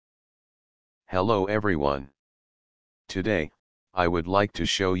Hello everyone. Today, I would like to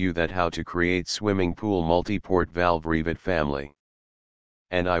show you that how to create swimming pool multiport valve Revit family.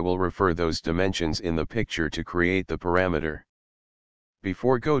 And I will refer those dimensions in the picture to create the parameter.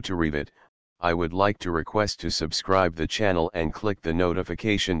 Before go to Revit, I would like to request to subscribe the channel and click the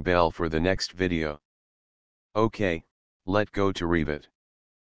notification bell for the next video. Okay, let go to Revit.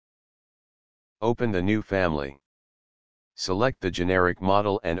 Open the new family. Select the generic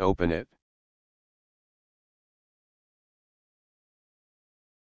model and open it.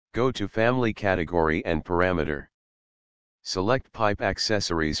 Go to Family Category and Parameter. Select Pipe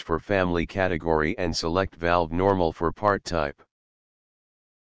Accessories for Family Category and select Valve Normal for Part Type.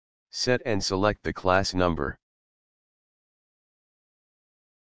 Set and select the class number.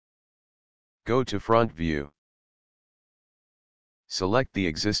 Go to Front View. Select the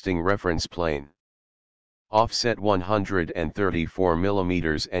existing reference plane. Offset 134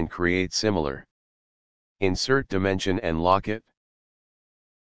 mm and create similar. Insert dimension and lock it.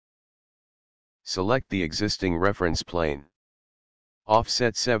 Select the existing reference plane.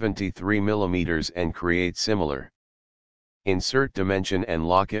 Offset 73 mm and create similar. Insert dimension and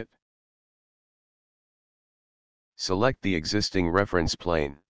lock it. Select the existing reference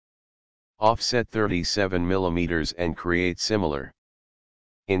plane. Offset 37 mm and create similar.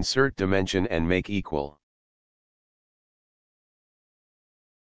 Insert dimension and make equal.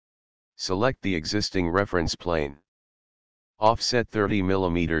 Select the existing reference plane. Offset 30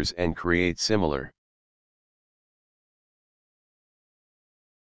 mm and create similar.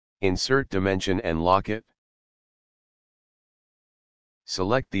 Insert dimension and lock it.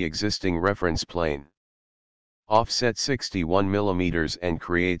 Select the existing reference plane. Offset 61 mm and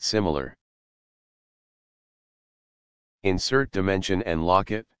create similar. Insert dimension and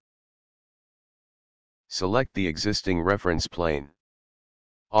lock it. Select the existing reference plane.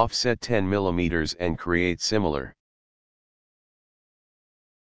 Offset 10 mm and create similar.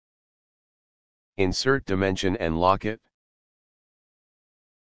 Insert dimension and lock it.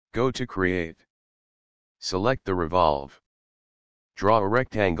 Go to Create. Select the revolve. Draw a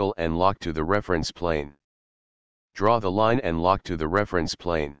rectangle and lock to the reference plane. Draw the line and lock to the reference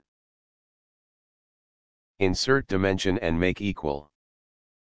plane. Insert dimension and make equal.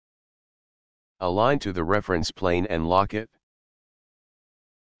 Align to the reference plane and lock it.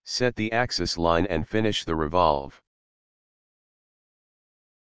 Set the axis line and finish the revolve.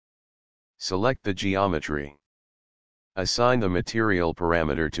 Select the geometry. Assign the material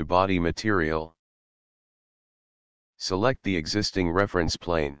parameter to body material. Select the existing reference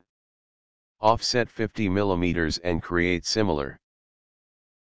plane. Offset 50 mm and create similar.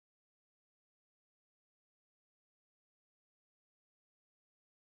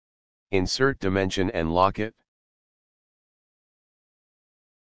 Insert dimension and lock it.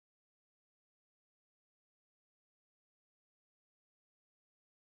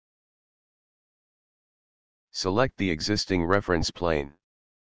 Select the existing reference plane.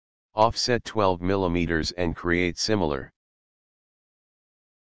 Offset 12 mm and create similar.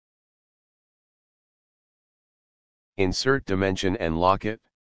 Insert dimension and lock it.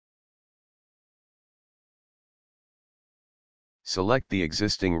 Select the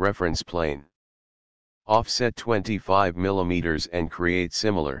existing reference plane. Offset 25 mm and create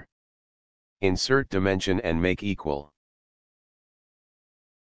similar. Insert dimension and make equal.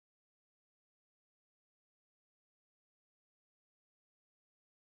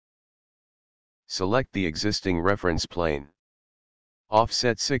 Select the existing reference plane.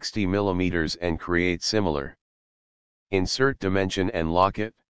 Offset 60 mm and create similar. Insert dimension and lock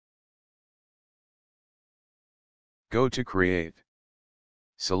it. Go to Create.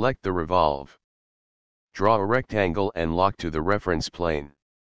 Select the revolve. Draw a rectangle and lock to the reference plane.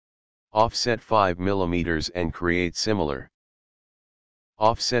 Offset 5 mm and create similar.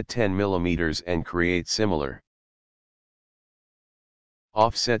 Offset 10 mm and create similar.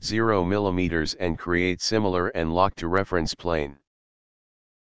 Offset 0 mm and create similar and lock to reference plane.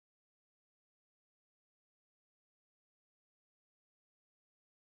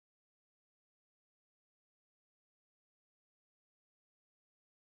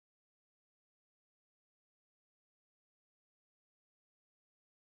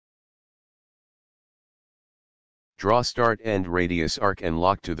 Draw start-end radius arc and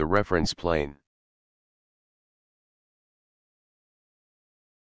lock to the reference plane.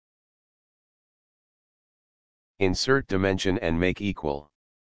 Insert dimension and make equal.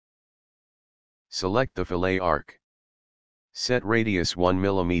 Select the fillet arc. Set radius 1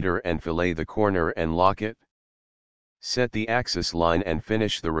 mm and fillet the corner and lock it. Set the axis line and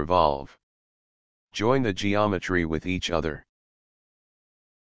finish the revolve. Join the geometry with each other.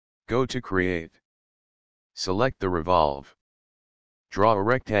 Go to Create. Select the revolve. Draw a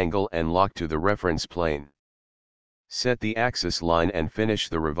rectangle and lock to the reference plane. Set the axis line and finish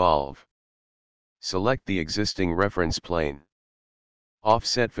the revolve. Select the existing reference plane.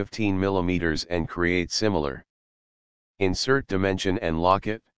 Offset 15 mm and create similar. Insert dimension and lock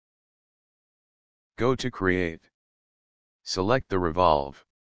it. Go to Create. Select the revolve.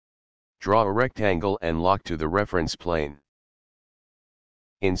 Draw a rectangle and lock to the reference plane.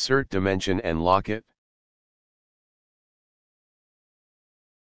 Insert dimension and lock it.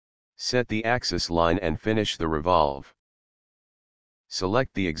 Set the axis line and finish the revolve.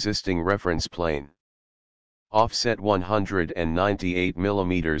 Select the existing reference plane. Offset 198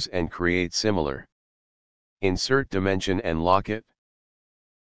 mm and create similar. Insert dimension and lock it.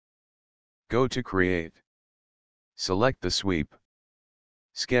 Go to Create. Select the sweep.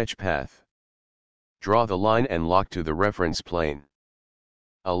 Sketch path. Draw the line and lock to the reference plane.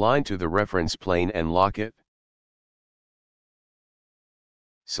 Align to the reference plane and lock it.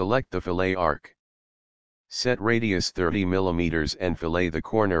 Select the fillet arc. Set radius 30 mm and fillet the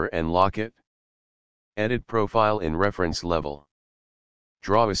corner and lock it. Edit profile in reference level.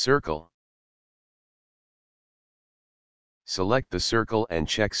 Draw a circle. Select the circle and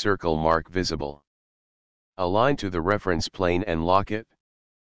check circle mark visible. Align to the reference plane and lock it.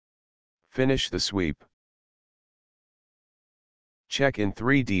 Finish the sweep. Check in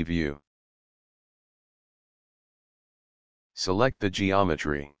 3D view. Select the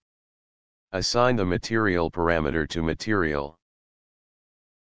geometry. Assign the material parameter to material.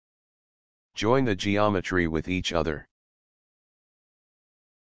 Join the geometry with each other.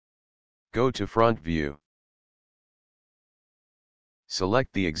 Go to front view.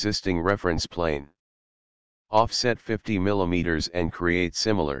 Select the existing reference plane. Offset 50 mm and create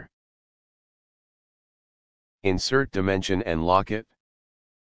similar. Insert dimension and lock it.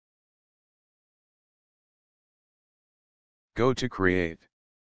 Go to Create.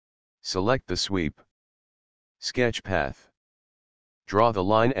 Select the sweep. Sketch path. Draw the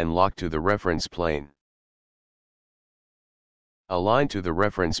line and lock to the reference plane. Align to the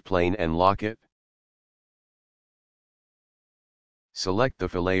reference plane and lock it. Select the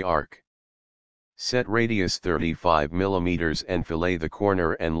fillet arc. Set radius 35 mm and fillet the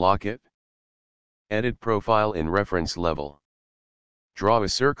corner and lock it. Edit profile in reference level. Draw a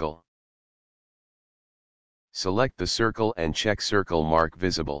circle. Select the circle and check circle mark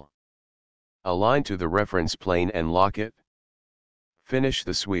visible. Align to the reference plane and lock it. Finish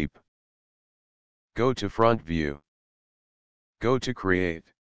the sweep. Go to front view. Go to Create.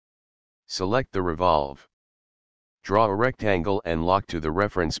 Select the revolve. Draw a rectangle and lock to the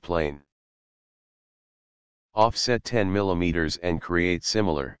reference plane. Offset 10 mm and create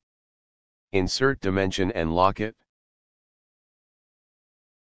similar. Insert dimension and lock it.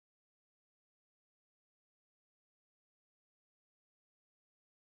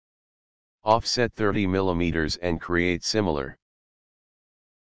 Offset 30 mm and create similar.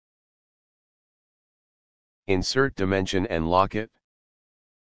 Insert dimension and lock it.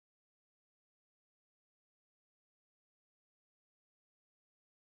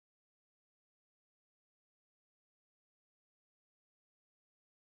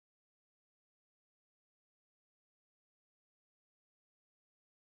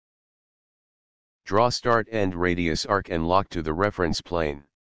 Draw start-end radius arc and lock to the reference plane.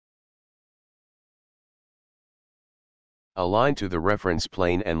 Align to the reference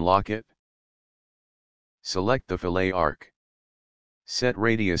plane and lock it. Select the fillet arc. Set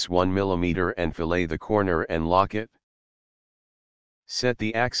radius 1 mm and fillet the corner and lock it. Set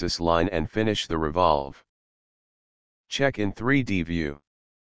the axis line and finish the revolve. Check in 3D view.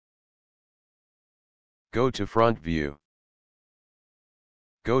 Go to front view.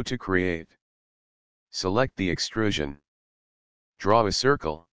 Go to Create. Select the extrusion. Draw a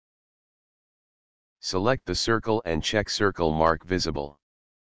circle. Select the circle and check circle mark visible.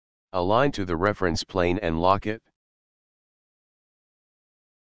 Align to the reference plane and lock it.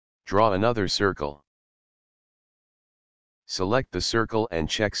 Draw another circle. Select the circle and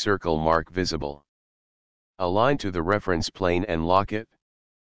check circle mark visible. Align to the reference plane and lock it.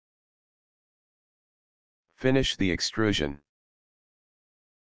 Finish the extrusion.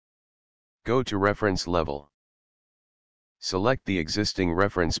 Go to reference level. Select the existing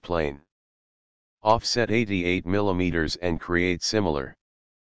reference plane. Offset 88 mm and create similar.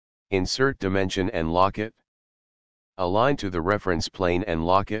 Insert dimension and lock it. Align to the reference plane and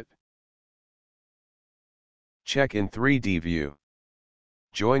lock it. Check in 3D view.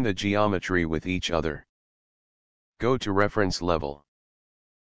 Join the geometry with each other. Go to reference level.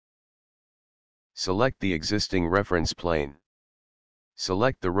 Select the existing reference plane.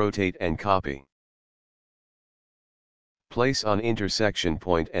 Select the rotate and copy. Place on intersection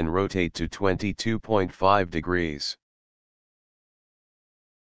point and rotate to 22.5 degrees.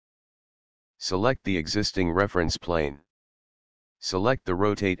 Select the existing reference plane. Select the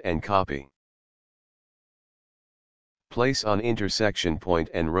rotate and copy. Place on intersection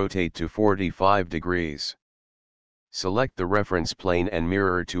point and rotate to 45 degrees. Select the reference plane and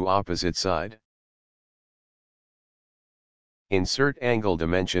mirror to opposite side. Insert angle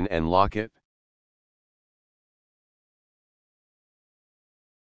dimension and lock it.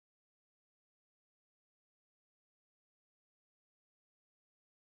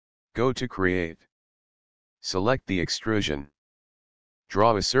 Go to Create. Select the extrusion.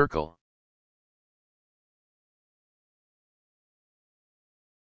 Draw a circle.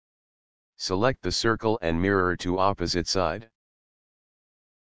 Select the circle and mirror to opposite side.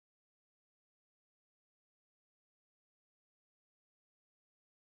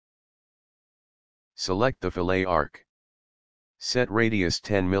 Select the fillet arc. Set radius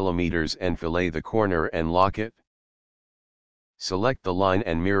 10 mm and fillet the corner and lock it. Select the line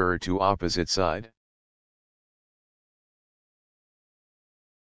and mirror to opposite side.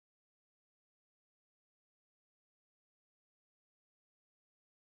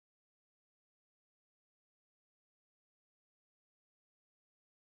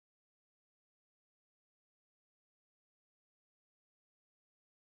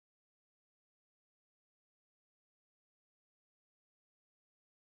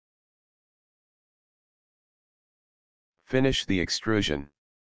 Finish the extrusion.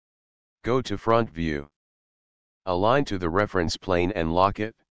 Go to front view. Align to the reference plane and lock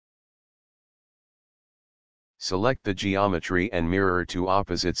it. Select the geometry and mirror to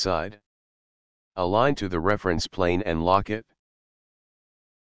opposite side. Align to the reference plane and lock it.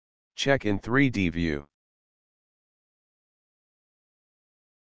 Check in 3D view.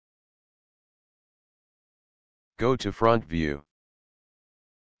 Go to front view.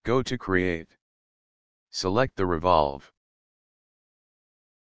 Go to Create. Select the revolve.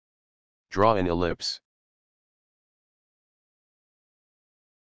 Draw an ellipse.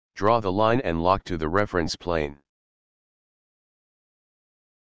 Draw the line and lock to the reference plane.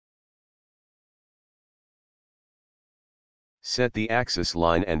 Set the axis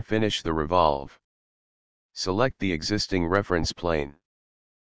line and finish the revolve. Select the existing reference plane.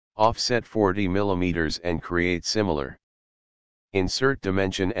 Offset 40 mm and create similar. Insert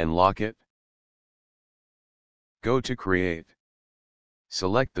dimension and lock it. Go to Create.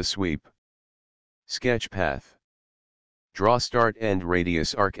 Select the sweep. Sketch path. Draw start-end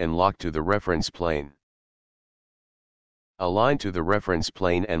radius arc and lock to the reference plane. Align to the reference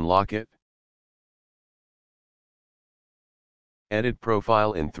plane and lock it. Edit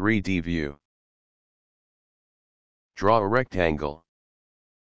profile in 3D view. Draw a rectangle.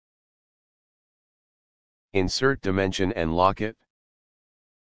 Insert dimension and lock it.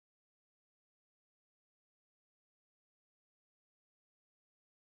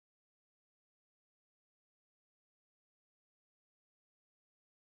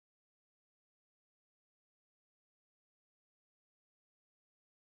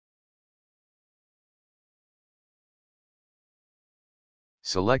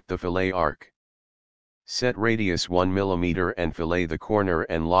 Select the fillet arc. Set radius 1 mm and fillet the corner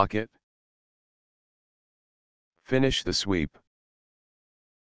and lock it. Finish the sweep.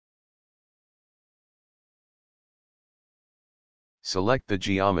 Select the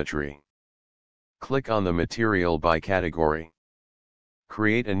geometry. Click on the material by category.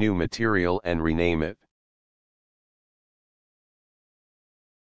 Create a new material and rename it.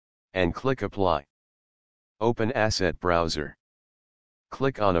 And click Apply. Open Asset Browser.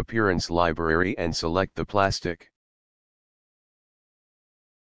 Click on Appearance Library and select the plastic.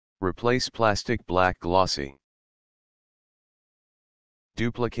 Replace plastic black glossy.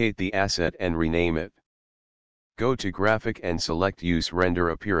 Duplicate the asset and rename it. Go to Graphic and select Use Render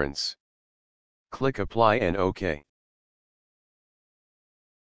Appearance. Click Apply and OK.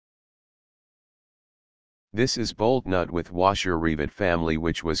 This is bolt nut with washer Revit family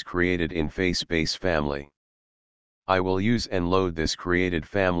which was created in face base family. I will use and load this created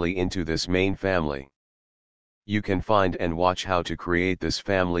family into this main family. You can find and watch how to create this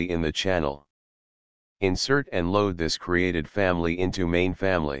family in the channel. Insert and load this created family into main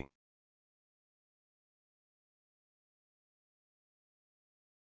family.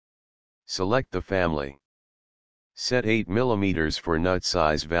 Select the family. Set 8 mm for nut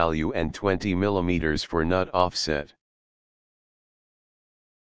size value and 20 mm for nut offset.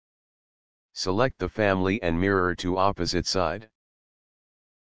 Select the family and mirror to opposite side.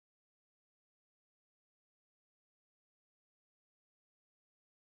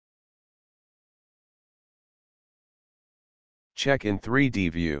 Check in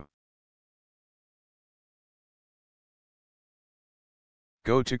 3D view.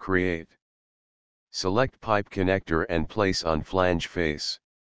 Go to Create. Select pipe connector and place on flange face.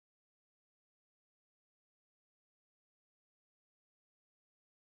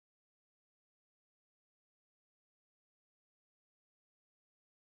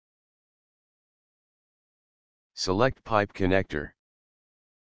 Select pipe connector.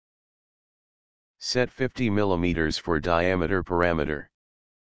 Set 50 mm for diameter parameter.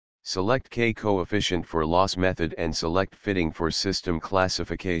 Select K coefficient for loss method and select fitting for system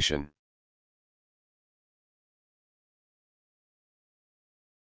classification.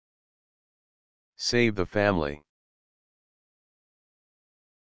 Save the family.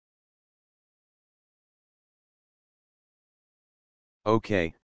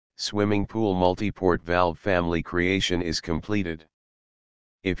 OK, swimming pool multiport valve family creation is completed.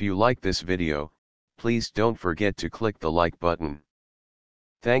 If you like this video, please don't forget to click the like button.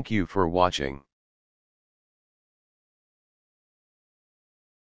 Thank you for watching.